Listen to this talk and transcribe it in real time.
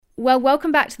Well,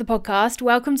 welcome back to the podcast.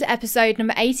 Welcome to episode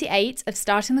number 88 of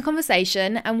Starting the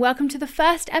Conversation, and welcome to the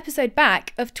first episode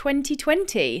back of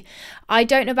 2020. I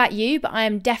don't know about you, but I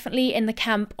am definitely in the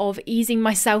camp of easing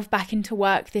myself back into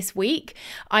work this week.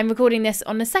 I'm recording this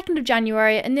on the 2nd of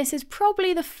January, and this is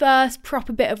probably the first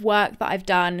proper bit of work that I've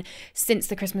done since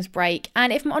the Christmas break.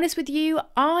 And if I'm honest with you,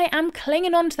 I am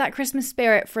clinging on to that Christmas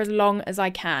spirit for as long as I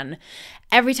can.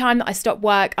 Every time that I stop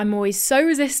work, I'm always so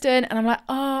resistant and I'm like,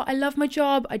 oh, I love my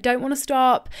job. I don't want to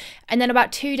stop. And then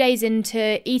about 2 days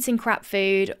into eating crap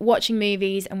food, watching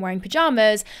movies and wearing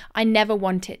pajamas, I never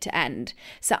want it to end.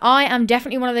 So I am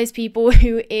definitely one of those people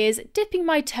who is dipping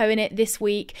my toe in it this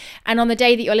week. And on the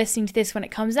day that you're listening to this when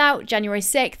it comes out, January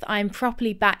 6th, I'm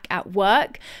properly back at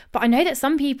work. But I know that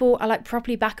some people are like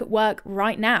properly back at work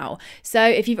right now. So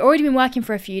if you've already been working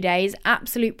for a few days,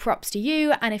 absolute props to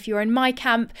you. And if you're in my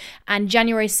camp and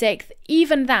January 6th,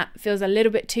 even that feels a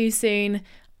little bit too soon,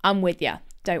 I'm with you.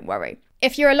 Don't worry.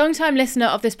 If you're a long-time listener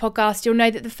of this podcast, you'll know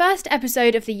that the first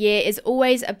episode of the year is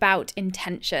always about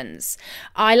intentions.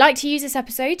 I like to use this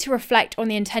episode to reflect on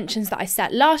the intentions that I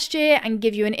set last year and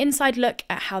give you an inside look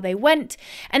at how they went,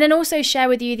 and then also share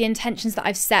with you the intentions that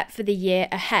I've set for the year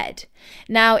ahead.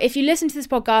 Now, if you listen to this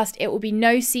podcast, it will be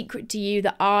no secret to you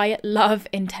that I love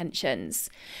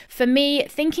intentions. For me,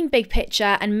 thinking big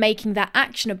picture and making that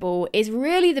actionable is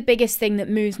really the biggest thing that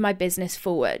moves my business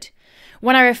forward.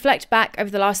 When I reflect back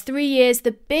over the last 3 years,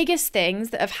 the biggest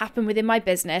things that have happened within my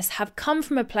business have come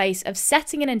from a place of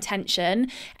setting an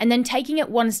intention and then taking it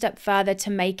one step further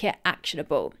to make it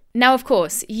actionable. Now, of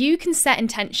course, you can set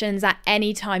intentions at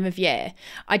any time of year.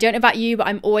 I don't know about you, but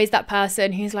I'm always that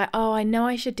person who's like, oh, I know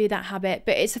I should do that habit,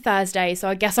 but it's a Thursday, so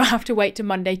I guess I'll have to wait till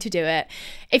Monday to do it.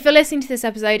 If you're listening to this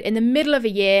episode in the middle of a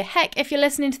year, heck, if you're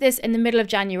listening to this in the middle of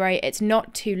January, it's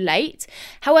not too late.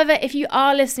 However, if you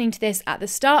are listening to this at the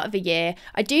start of a year,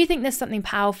 I do think there's something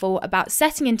powerful about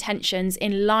setting intentions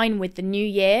in line with the new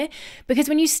year, because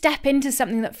when you step into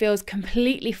something that feels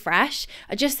completely fresh,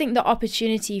 I just think the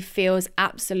opportunity feels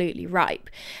absolutely ripe.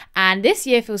 And this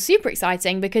year feels super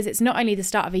exciting because it's not only the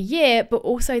start of a year, but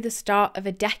also the start of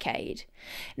a decade.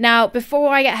 Now, before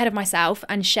I get ahead of myself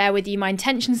and share with you my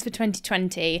intentions for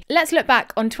 2020, let's look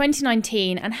back on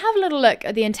 2019 and have a little look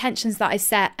at the intentions that I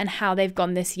set and how they've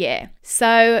gone this year.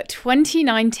 So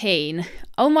 2019,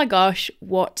 oh my gosh,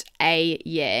 what a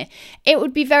year. It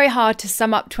would be very hard to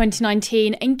sum up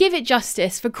 2019 and give it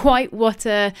justice for quite what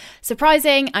a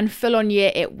surprising and full-on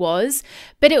year it was.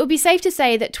 But it would be safe to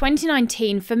say that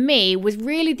 2019 for me was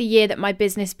really the year that my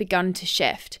business began to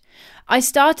shift. I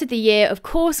started the year, of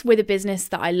course, with a business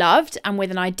that I loved and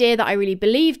with an idea that I really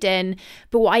believed in,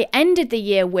 but what I ended the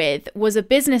year with was a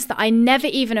business that I never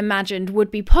even imagined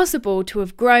would be possible to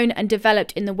have grown and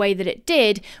developed in the way that it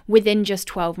did within just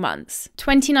 12 months.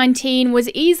 2019 was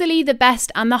easily the best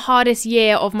and the hardest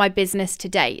year of my business to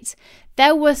date.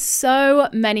 There were so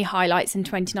many highlights in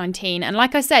 2019, and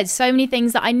like I said, so many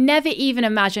things that I never even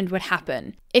imagined would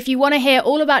happen. If you want to hear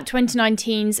all about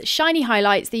 2019's shiny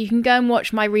highlights, then you can go and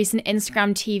watch my recent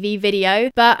Instagram TV video.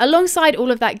 But alongside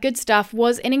all of that good stuff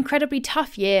was an incredibly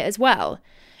tough year as well.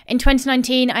 In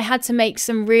 2019, I had to make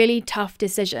some really tough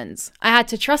decisions. I had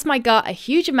to trust my gut a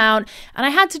huge amount, and I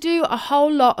had to do a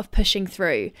whole lot of pushing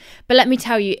through. But let me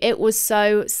tell you, it was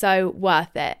so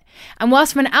worth it. And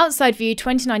whilst from an outside view,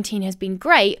 2019 has been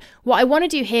great, what I want to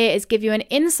do here is give you an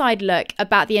inside look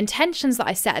about the intentions that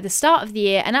I set at the start of the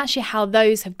year and actually how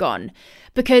those have gone.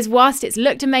 Because whilst it's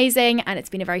looked amazing and it's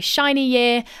been a very shiny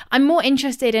year, I'm more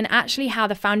interested in actually how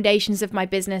the foundations of my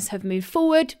business have moved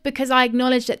forward, because I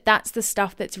acknowledge that that's the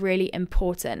stuff that's really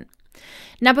important.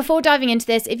 Now, before diving into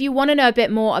this, if you want to know a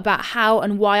bit more about how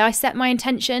and why I set my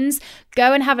intentions,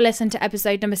 go and have a listen to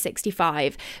episode number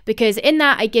 65, because in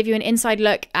that I give you an inside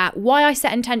look at why I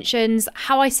set intentions,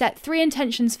 how I set 3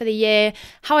 intentions for the year,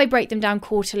 how I break them down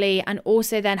quarterly, and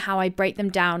also then how I break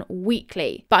them down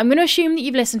weekly. But I'm going to assume that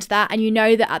you've listened to that and you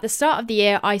know that at the start of the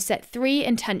year, I set 3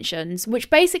 intentions,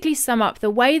 which basically sum up the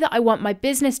way that I want my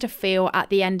business to feel at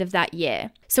the end of that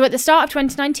year. So at the start of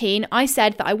 2019, I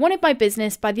said that I wanted my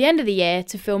business by the end of the year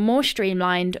to feel more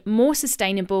streamlined, more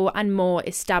sustainable, and more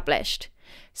established.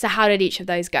 So how did each of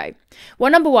those go? Well,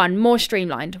 number 1, more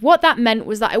streamlined. What that meant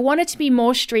was that I wanted to be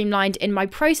more streamlined in my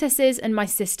processes and my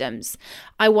systems.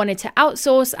 I wanted to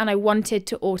outsource and I wanted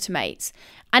to automate.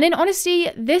 And in honesty,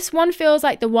 this one feels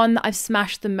like the one that I've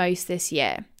smashed the most this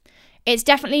year. It's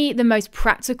definitely the most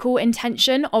practical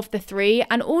intention of the 3,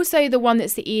 and also the one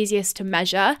that's the easiest to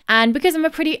measure. And because I'm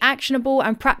a pretty actionable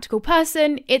and practical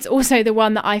person, it's also the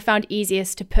one that I found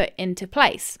easiest to put into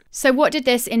place. So what did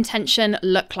this intention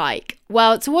look like?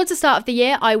 Well, towards the start of the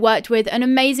year, I worked with an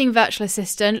amazing virtual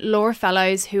assistant, Laura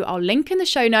Fellows, who I'll link in the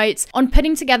show notes, on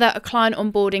putting together a client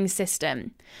onboarding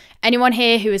system. Anyone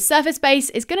here who is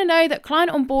surface-based is going to know that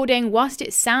client onboarding, whilst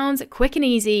it sounds quick and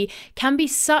easy, can be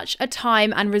such a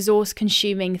time and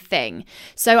resource-consuming thing.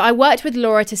 So I worked with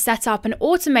Laura to set up an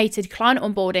automated client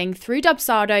onboarding through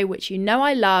Dubsado, which you know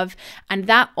I love, and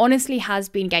that honestly has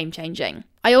been game-changing.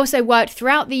 I also worked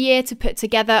throughout the year to put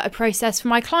together a process for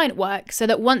my client work so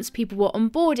that once people were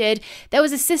onboarded, there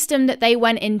was a system that they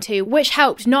went into which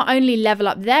helped not only level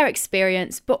up their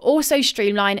experience, but also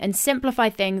streamline and simplify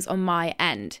things on my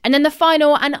end. And then the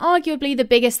final and arguably the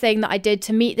biggest thing that I did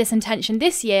to meet this intention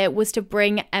this year was to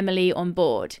bring Emily on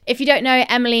board. If you don't know,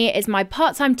 Emily is my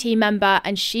part-time team member,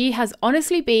 and she has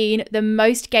honestly been the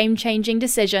most game-changing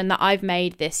decision that I've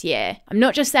made this year. I'm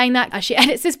not just saying that as she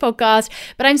edits this podcast,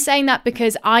 but I'm saying that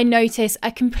because I notice a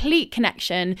complete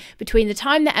connection between the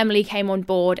time that Emily came on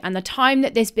board and the time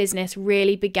that this business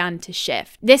really began to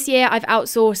shift. This year, I've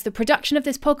outsourced the production of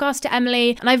this podcast to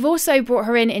Emily, and I've also brought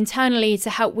her in internally to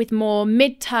help with more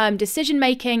mid-term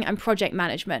decision-making and project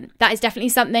management. That is definitely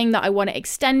something that I want to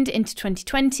extend into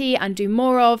 2020 and do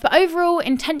more of, but overall,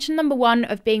 intention number 1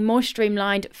 of being more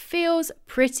streamlined feels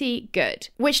pretty good.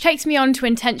 Which takes me on to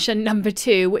intention number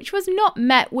 2, which was not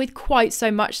met with quite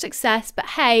so much success, but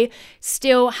hey,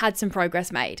 still had some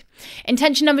progress made.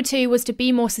 Intention number 2 was to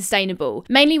be more sustainable,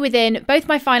 mainly within both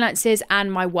my finances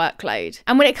and my workload.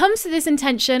 And when it comes to this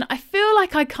intention, I feel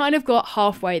like I kind of got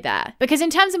halfway there. Because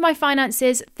in terms of my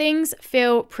finances, things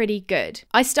feel pretty good.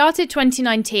 I started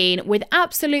 2019 with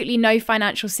absolutely no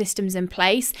financial systems in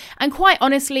place, and quite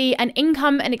honestly, an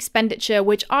income and expenditure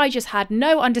which I just had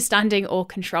no understanding or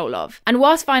control of. And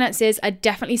whilst finances are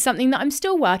definitely something that I'm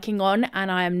still working on,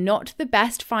 and I am not the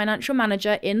best financial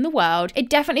manager in the world, it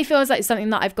definitely feels like something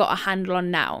that I've got a handle on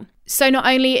now. So not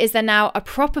only is there now a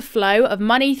proper flow of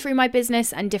money through my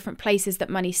business and different places that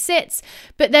money sits,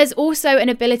 but there's also an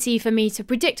ability for me to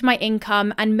predict my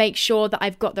income and make sure that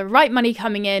I've got the right money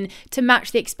coming in to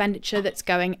match the expenditure that's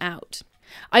going out.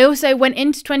 I also went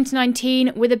into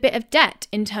 2019 with a bit of debt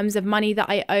in terms of money that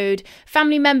I owed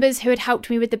family members who had helped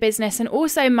me with the business, and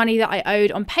also money that I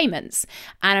owed on payments.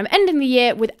 And I'm ending the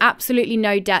year with absolutely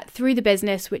no debt through the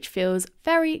business, which feels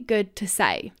very good to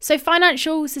say. So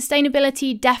financial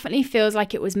sustainability definitely feels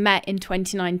like it was met in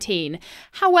 2019.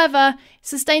 However,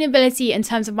 sustainability in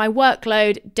terms of my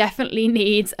workload definitely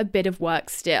needs a bit of work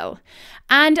still.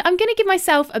 And I'm going to give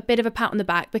myself a bit of a pat on the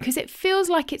back because it feels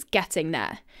like it's getting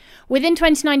there. Within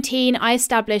 2019, I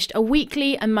established a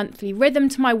weekly and monthly rhythm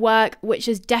to my work, which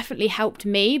has definitely helped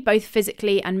me both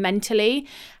physically and mentally.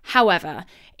 However,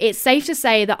 it's safe to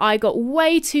say that I got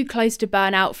way too close to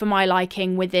burnout for my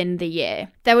liking within the year.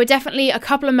 There were definitely a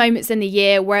couple of moments in the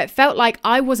year where it felt like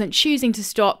I wasn't choosing to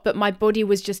stop, but my body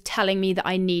was just telling me that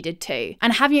I needed to.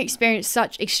 And having experienced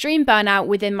such extreme burnout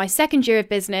within my second year of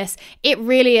business, it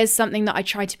really is something that I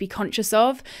try to be conscious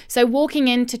of. So walking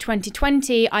into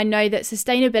 2020, I know that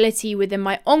sustainability within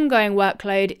my ongoing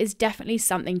workload is definitely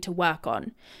something to work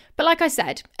on. But like I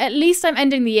said, at least I'm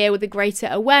ending the year with a greater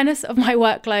awareness of my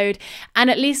workload, and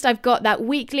at least I've got that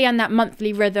weekly and that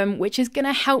monthly rhythm, which is going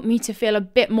to help me to feel a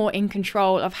bit more in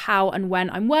control of how and when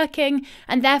I'm working,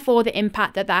 and therefore the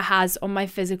impact that that has on my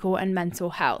physical and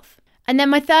mental health. And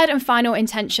then my third and final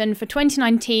intention for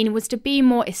 2019 was to be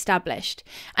more established.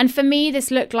 And for me, this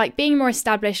looked like being more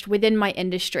established within my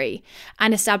industry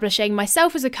and establishing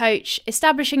myself as a coach,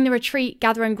 establishing the retreat,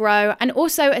 Gather and Grow, and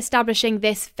also establishing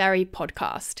this very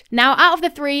podcast. Now, out of the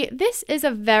three, this is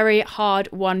a very hard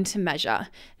one to measure.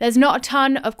 There's not a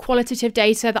ton of qualitative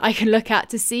data that I can look at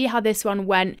to see how this one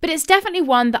went, but it's definitely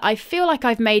one that I feel like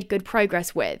I've made good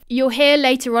progress with. You'll hear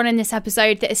later on in this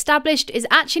episode that established is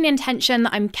actually an intention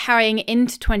that I'm carrying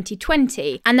into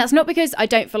 2020. And that's not because I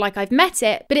don't feel like I've met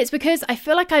it, but it's because I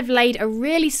feel like I've laid a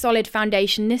really solid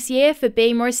foundation this year for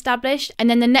being more established. And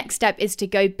then the next step is to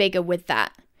go bigger with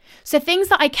that. So things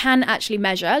that I can actually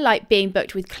measure, like being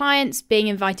booked with clients, being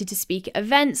invited to speak at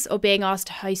events, or being asked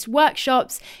to host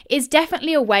workshops, is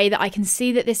definitely a way that I can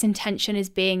see that this intention is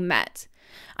being met.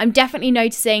 I'm definitely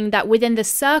noticing that within the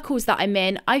circles that I'm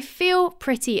in, I feel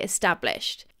pretty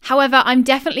established. However, I'm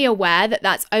definitely aware that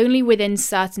that's only within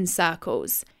certain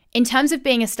circles. In terms of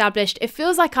being established, it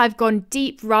feels like I've gone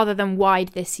deep rather than wide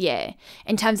this year.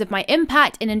 In terms of my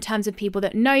impact and in terms of people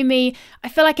that know me, I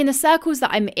feel like in the circles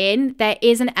that I'm in, there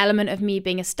is an element of me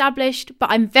being established, but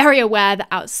I'm very aware that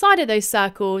outside of those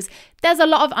circles, there's a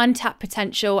lot of untapped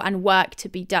potential and work to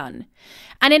be done.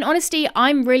 And in honesty,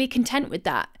 I'm really content with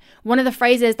that. One of the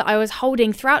phrases that I was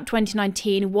holding throughout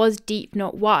 2019 was deep,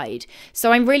 not wide.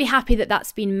 So I'm really happy that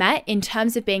that's been met in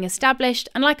terms of being established.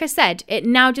 And like I said, it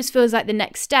now just feels like the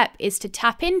next step is to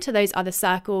tap into those other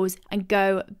circles and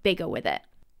go bigger with it.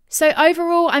 So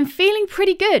overall, I'm feeling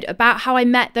pretty good about how I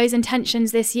met those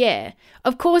intentions this year.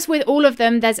 Of course, with all of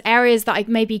them, there's areas that I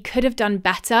maybe could have done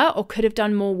better or could have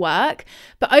done more work.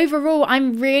 But overall,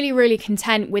 I'm really, really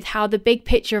content with how the big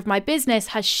picture of my business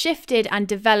has shifted and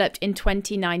developed in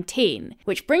 2019.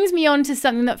 Which brings me on to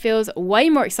something that feels way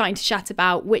more exciting to chat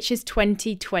about, which is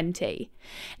 2020.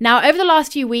 Now, over the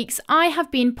last few weeks, I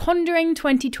have been pondering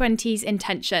 2020's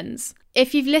intentions.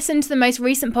 If you've listened to the most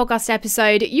recent podcast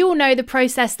episode, you'll know the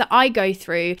process that I go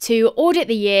through to audit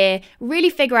the year, really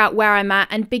figure out where I'm at,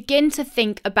 and begin to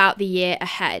think about the year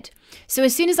ahead. So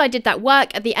as soon as I did that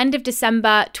work at the end of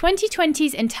December,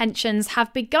 2020's intentions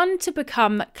have begun to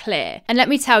become clear. And let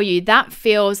me tell you, that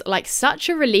feels like such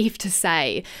a relief to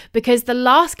say, because the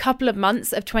last couple of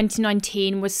months of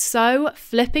 2019 was so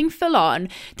flipping full on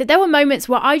that there were moments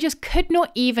where I just could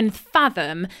not even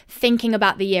fathom thinking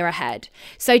about the year ahead.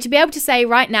 So to be able to say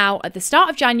right now at the start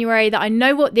of January that I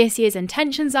know what this year's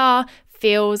intentions are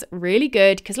feels really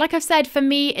good, because like I've said, for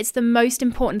me, it's the most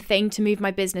important thing to move my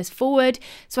business forward.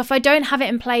 So if I don't have it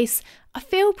in place, I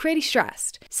feel pretty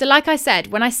stressed. So like I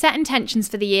said, when I set intentions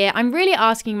for the year, I'm really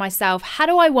asking myself, how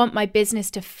do I want my business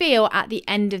to feel at the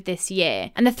end of this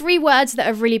year? And the three words that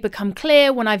have really become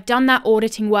clear when I've done that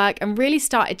auditing work and really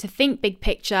started to think big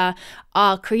picture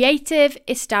are creative,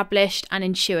 established, and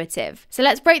intuitive. So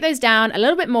let's break those down a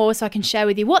little bit more so I can share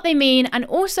with you what they mean and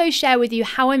also share with you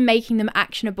how I'm making them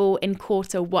actionable in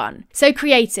Q1. So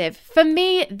creative. For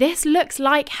me, this looks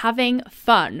like having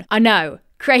fun. I know.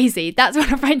 Crazy. That's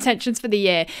one of my intentions for the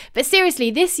year. But seriously,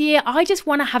 this year, I just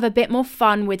want to have a bit more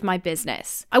fun with my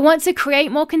business. I want to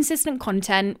create more consistent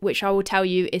content, which I will tell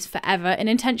you is forever an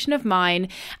intention of mine.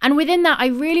 And within that, I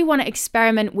really want to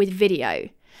experiment with video.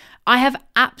 I have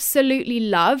absolutely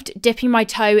loved dipping my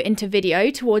toe into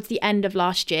video towards the end of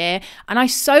last year, and I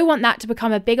so want that to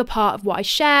become a bigger part of what I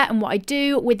share and what I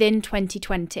do within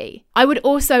 2020. I would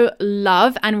also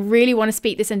love and really want to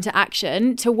speak this into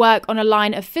action to work on a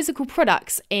line of physical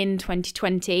products in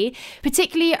 2020,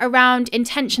 particularly around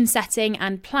intention setting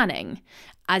and planning.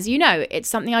 As you know, it's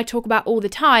something I talk about all the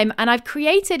time, and I've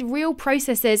created real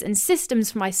processes and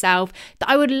systems for myself that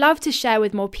I would love to share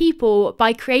with more people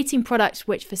by creating products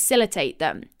which facilitate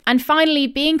them. And finally,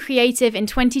 being creative in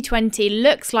 2020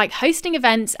 looks like hosting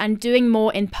events and doing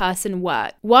more in-person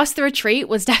work. Whilst the retreat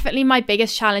was definitely my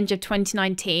biggest challenge of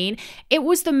 2019, it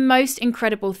was the most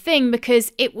incredible thing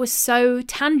because it was so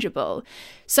tangible.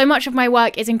 So much of my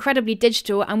work is incredibly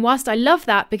digital, and whilst I love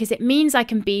that because it means I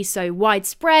can be so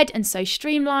widespread and so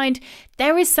streamlined,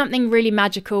 there is something really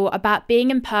magical about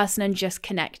being in person and just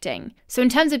connecting. So in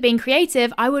terms of being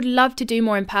creative, I would love to do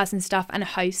more in-person stuff and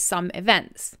host some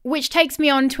events. Which takes me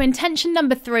on to intention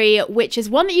number 3, which is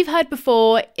one that you've heard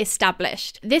before,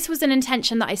 established. This was an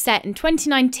intention that I set in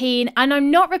 2019, and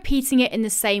I'm not repeating it in the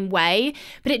same way,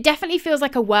 but it definitely feels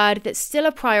like a word that's still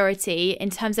a priority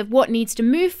in terms of what needs to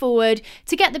move forward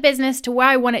to get the business to where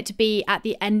I want it to be at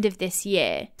the end of this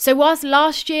year. So whilst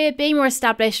last year being more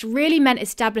established really meant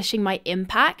establishing my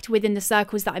impact within the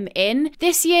circles that I'm in,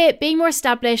 this year being more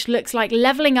established looks like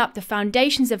leveling up the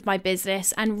foundations of my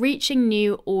business and reaching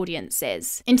new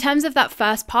audiences. In terms of that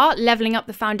first part, leveling up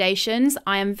the foundations,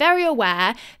 I am very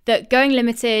aware that going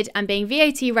limited and being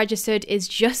VAT registered is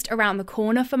just around the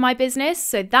corner for my business,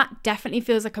 so that definitely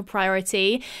feels like a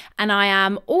priority, and I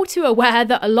am all too aware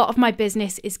that a lot of my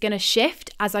business is going to shift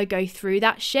as I go through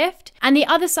that shift. And the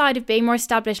other side of being more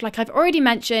established, like I've already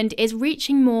mentioned, is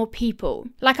reaching more people.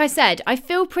 Like I said, I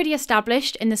feel pretty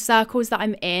established in the circles that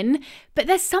I'm in, but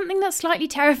there's something that slightly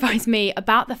terrifies me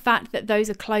about the fact that those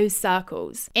are closed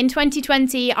circles. In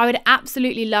 2020, I would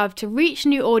absolutely love to reach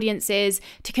new audiences,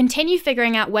 to continue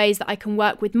figuring out ways that I can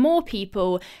work with more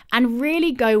people and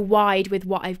really go wide with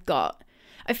what I've got.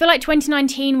 I feel like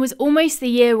 2019 was almost the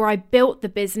year where I built the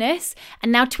business,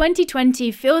 and now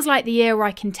 2020 feels like the year where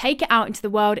I can take it out into the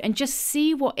world and just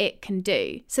see what it can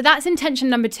do. So that's intention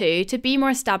number 2, to be more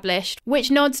established,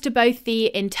 which nods to both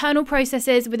the internal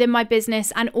processes within my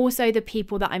business and also the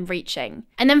people that I'm reaching.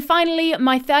 And then finally,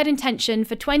 my third intention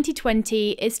for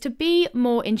 2020 is to be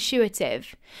more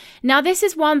intuitive. Now, this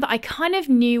is one that I kind of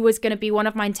knew was going to be one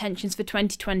of my intentions for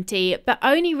 2020, but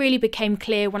only really became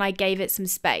clear when I gave it some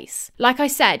space. Like I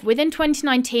said said, within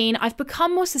 2019, I've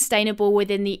become more sustainable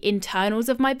within the internals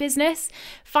of my business.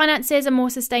 Finances are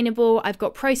more sustainable. I've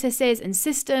got processes and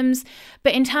systems.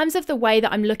 But in terms of the way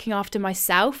that I'm looking after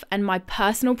myself and my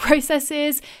personal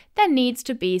processes, there needs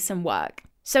to be some work.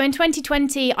 So in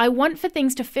 2020, I want for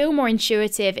things to feel more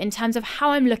intuitive in terms of how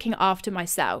I'm looking after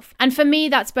myself. And for me,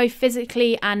 that's both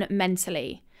physically and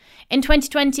mentally. In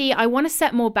 2020, I want to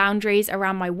set more boundaries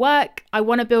around my work. I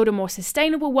want to build a more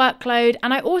sustainable workload.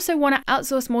 And I also want to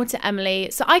outsource more to Emily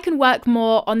so I can work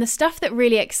more on the stuff that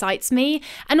really excites me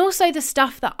and also the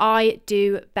stuff that I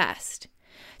do best.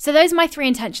 So those are my 3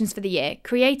 intentions for the year: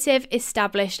 creative,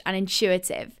 established, and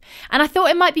intuitive. And I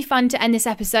thought it might be fun to end this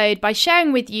episode by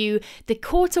sharing with you the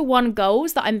Q1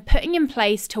 goals that I'm putting in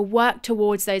place to work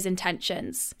towards those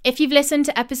intentions. If you've listened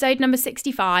to episode number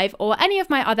 65 or any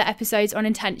of my other episodes on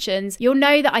intentions, you'll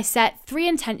know that I set 3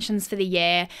 intentions for the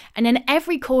year, and in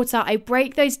every quarter I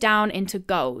break those down into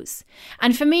goals.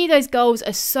 And for me, those goals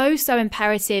are so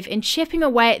imperative in chipping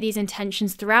away at these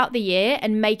intentions throughout the year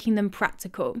and making them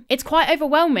practical. It's quite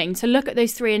overwhelming to look at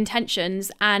those 3 intentions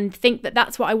and think that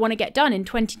that's what I want to get done in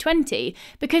 2020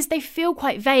 because they feel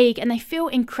quite vague and they feel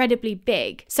incredibly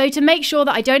big. So to make sure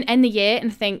that I don't end the year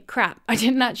and think, crap, I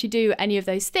didn't actually do any of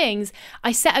those things,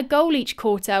 I set a goal each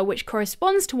quarter which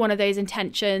corresponds to one of those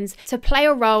intentions to play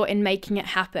a role in making it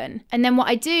happen. And then what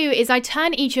I do is I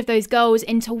turn each of those goals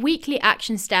into weekly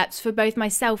action steps for both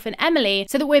myself and Emily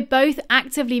so that we're both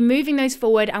actively moving those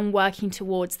forward and working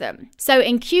towards them. So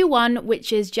in Q1,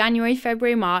 which is January,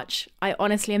 February, March, I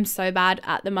honestly am so bad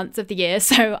at the months of the year,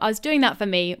 so I was doing that for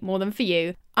me more than for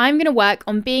you. I'm going to work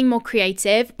on being more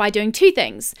creative by doing 2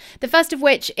 things. The first of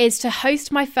which is to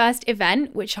host my first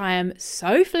event, which I am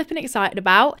so flipping excited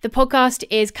about. The podcast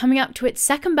is coming up to its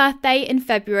 2nd birthday in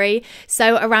February.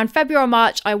 So around February or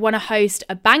March, I want to host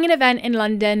a banging event in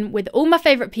London with all my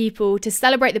favorite people to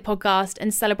celebrate the podcast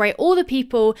and celebrate all the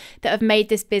people that have made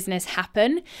this business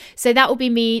happen. So that will be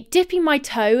me dipping my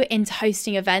toe into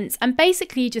hosting events and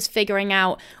basically just figuring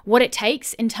out what it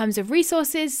takes in terms of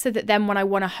resources so that then when I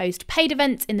want to host paid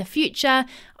events in the future,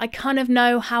 I kind of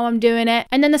know how I'm doing it.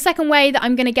 And then the second way that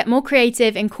I'm going to get more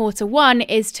creative in Q1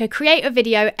 is to create a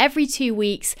video every 2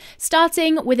 weeks,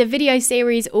 starting with a video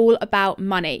series all about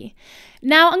money.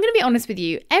 Now, I'm going to be honest with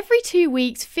you, every 2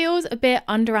 weeks feels a bit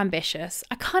under-ambitious.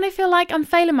 I kind of feel like I'm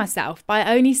failing myself by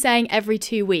only saying every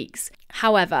 2 weeks.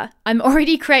 However, I'm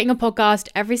already creating a podcast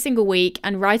every single week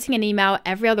and writing an email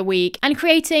every other week and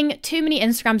creating too many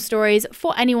Instagram stories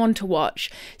for anyone to watch.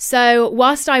 So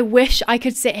whilst I wish I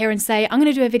could sit here and say, I'm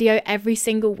going to do a video every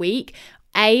single week,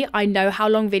 A, I know how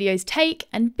long videos take,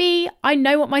 and B, I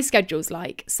know what my schedule's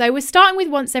like. So we're starting with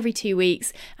once every 2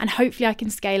 weeks, and hopefully I can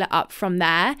scale it up from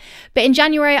there. But in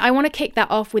January, I want to kick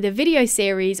that off with a video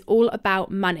series all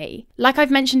about money. Like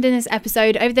I've mentioned in this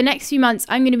episode, over the next few months,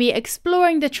 I'm going to be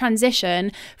exploring the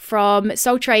transition from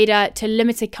sole trader to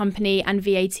limited company and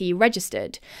VAT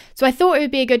registered. So I thought it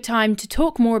would be a good time to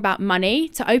talk more about money,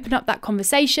 to open up that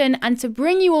conversation, and to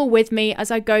bring you all with me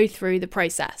as I go through the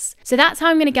process. So that's how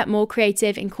I'm going to get more creative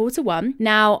in Q1.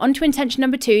 Now, on to intention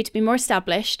number 2, to be more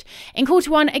established. In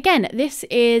Q1, again, this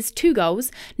is 2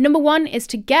 goals. Number 1 is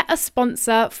to get a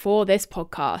sponsor for this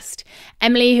podcast.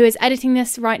 Emily, who is editing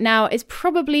this right now, is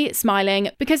probably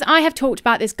smiling because I have talked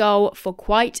about this goal for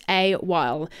quite a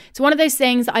while. It's one of those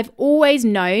things that I've always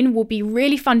known will be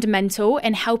really fundamental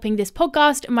in helping this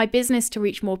podcast and my business to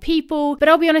reach more people. But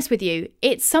I'll be honest with you,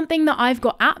 it's something that I've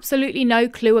got absolutely no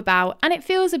clue about and it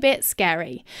feels a bit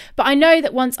scary. But I know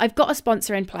that once I've got a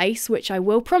sponsor in place, which I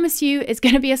will promise you is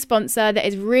going to be a sponsor that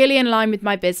is really in line with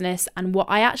my business and what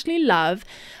I actually love,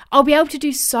 I'll be able to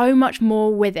do so much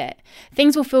more with it.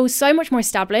 Things will feel so much more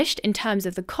established in terms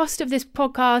of the cost of this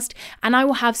podcast, and I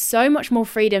will have so much more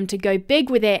freedom to go big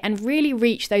with it and really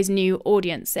reach those new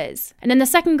audiences. And then the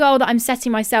second goal that I'm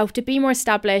setting myself to be more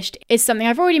established is something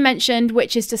I've already mentioned,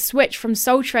 which is to switch from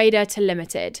sole trader to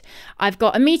limited. I've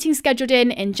got a meeting scheduled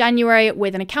in January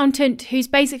with an accountant who's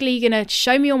basically going to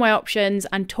show me all my options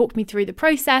and talk me through the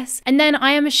process. And then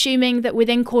I am assuming that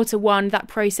within Q1, that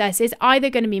process is either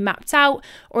going to be mapped out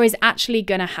or is actually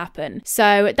going to happen.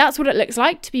 So that's what it looks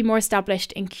like to be more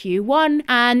established in Q1.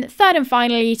 And third and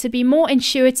finally, to be more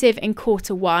intuitive in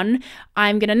Q1,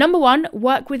 I'm going to, number 1,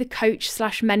 work with a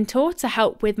coach/mentor to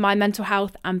help with my mental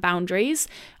health and boundaries.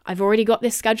 I've already got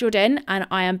this scheduled in and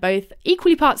I am both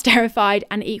equally parts terrified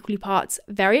and equally parts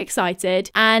very excited.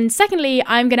 And secondly,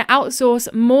 I'm going to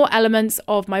outsource more elements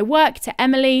of my work to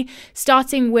Emily,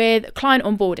 starting with client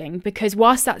onboarding, because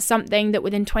whilst that's something that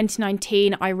within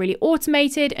 2019 I really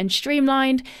automated and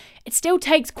streamlined, it still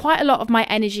takes quite a lot of my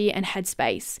energy and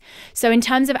headspace. So in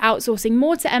terms of outsourcing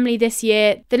more to Emily this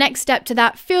year, the next step to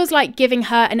that feels like giving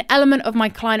her an element of my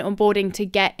client onboarding to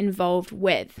get involved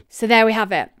with. So there we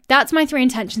have it. That's my 3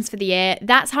 intentions for the year.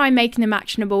 That's how I'm making them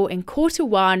actionable in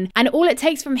Q1. And all it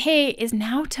takes from here is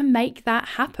now to make that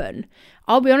happen.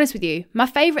 I'll be honest with you, my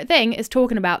favorite thing is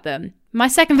talking about them. My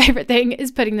second favorite thing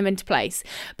is putting them into place.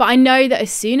 But I know that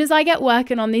as soon as I get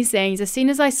working on these things, as soon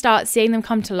as I start seeing them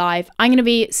come to life, I'm going to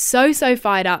be so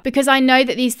fired up, because I know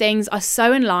that these things are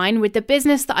so in line with the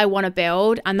business that I want to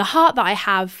build and the heart that I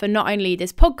have for not only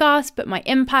this podcast, but my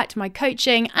impact, my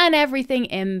coaching, and everything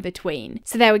in between.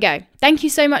 So there we go. Thank you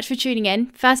so much for tuning in.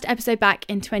 First episode back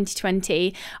in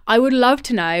 2020. I would love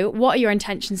to know, what are your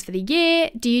intentions for the year?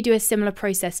 Do you do a similar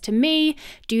process to me?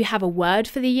 Do you have a word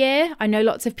for the year? I know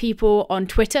lots of people on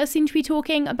Twitter seem to be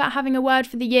talking about having a word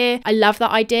for the year. I love that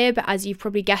idea, but as you've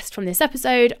probably guessed from this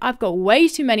episode, I've got way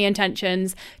too many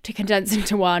intentions to condense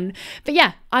into one. But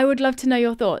yeah, I would love to know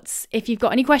your thoughts. If you've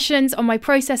got any questions on my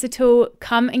process at all,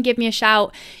 come and give me a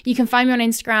shout. You can find me on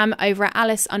Instagram over at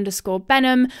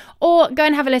Alice_Benham, or go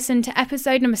and have a listen to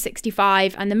episode number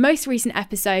 65 and the most recent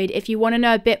episode if you want to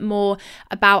know a bit more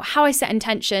about how I set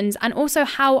intentions and also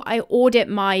how I audit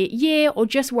my year, or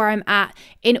just where I'm at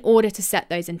in order to set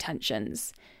those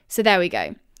intentions. So there we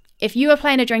go. If you were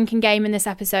playing a drinking game in this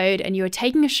episode and you were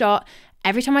taking a shot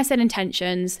every time I said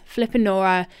intentions, flipping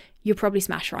Nora, you'll probably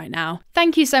smash right now.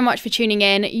 Thank you so much for tuning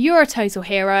in. You're a total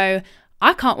hero.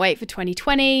 I can't wait for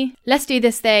 2020. Let's do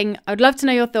this thing. I'd love to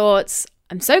know your thoughts.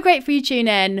 I'm so grateful you tune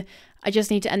in. I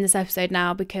just need to end this episode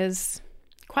now because,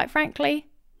 quite frankly,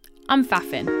 I'm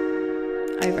faffing.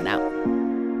 Over and out.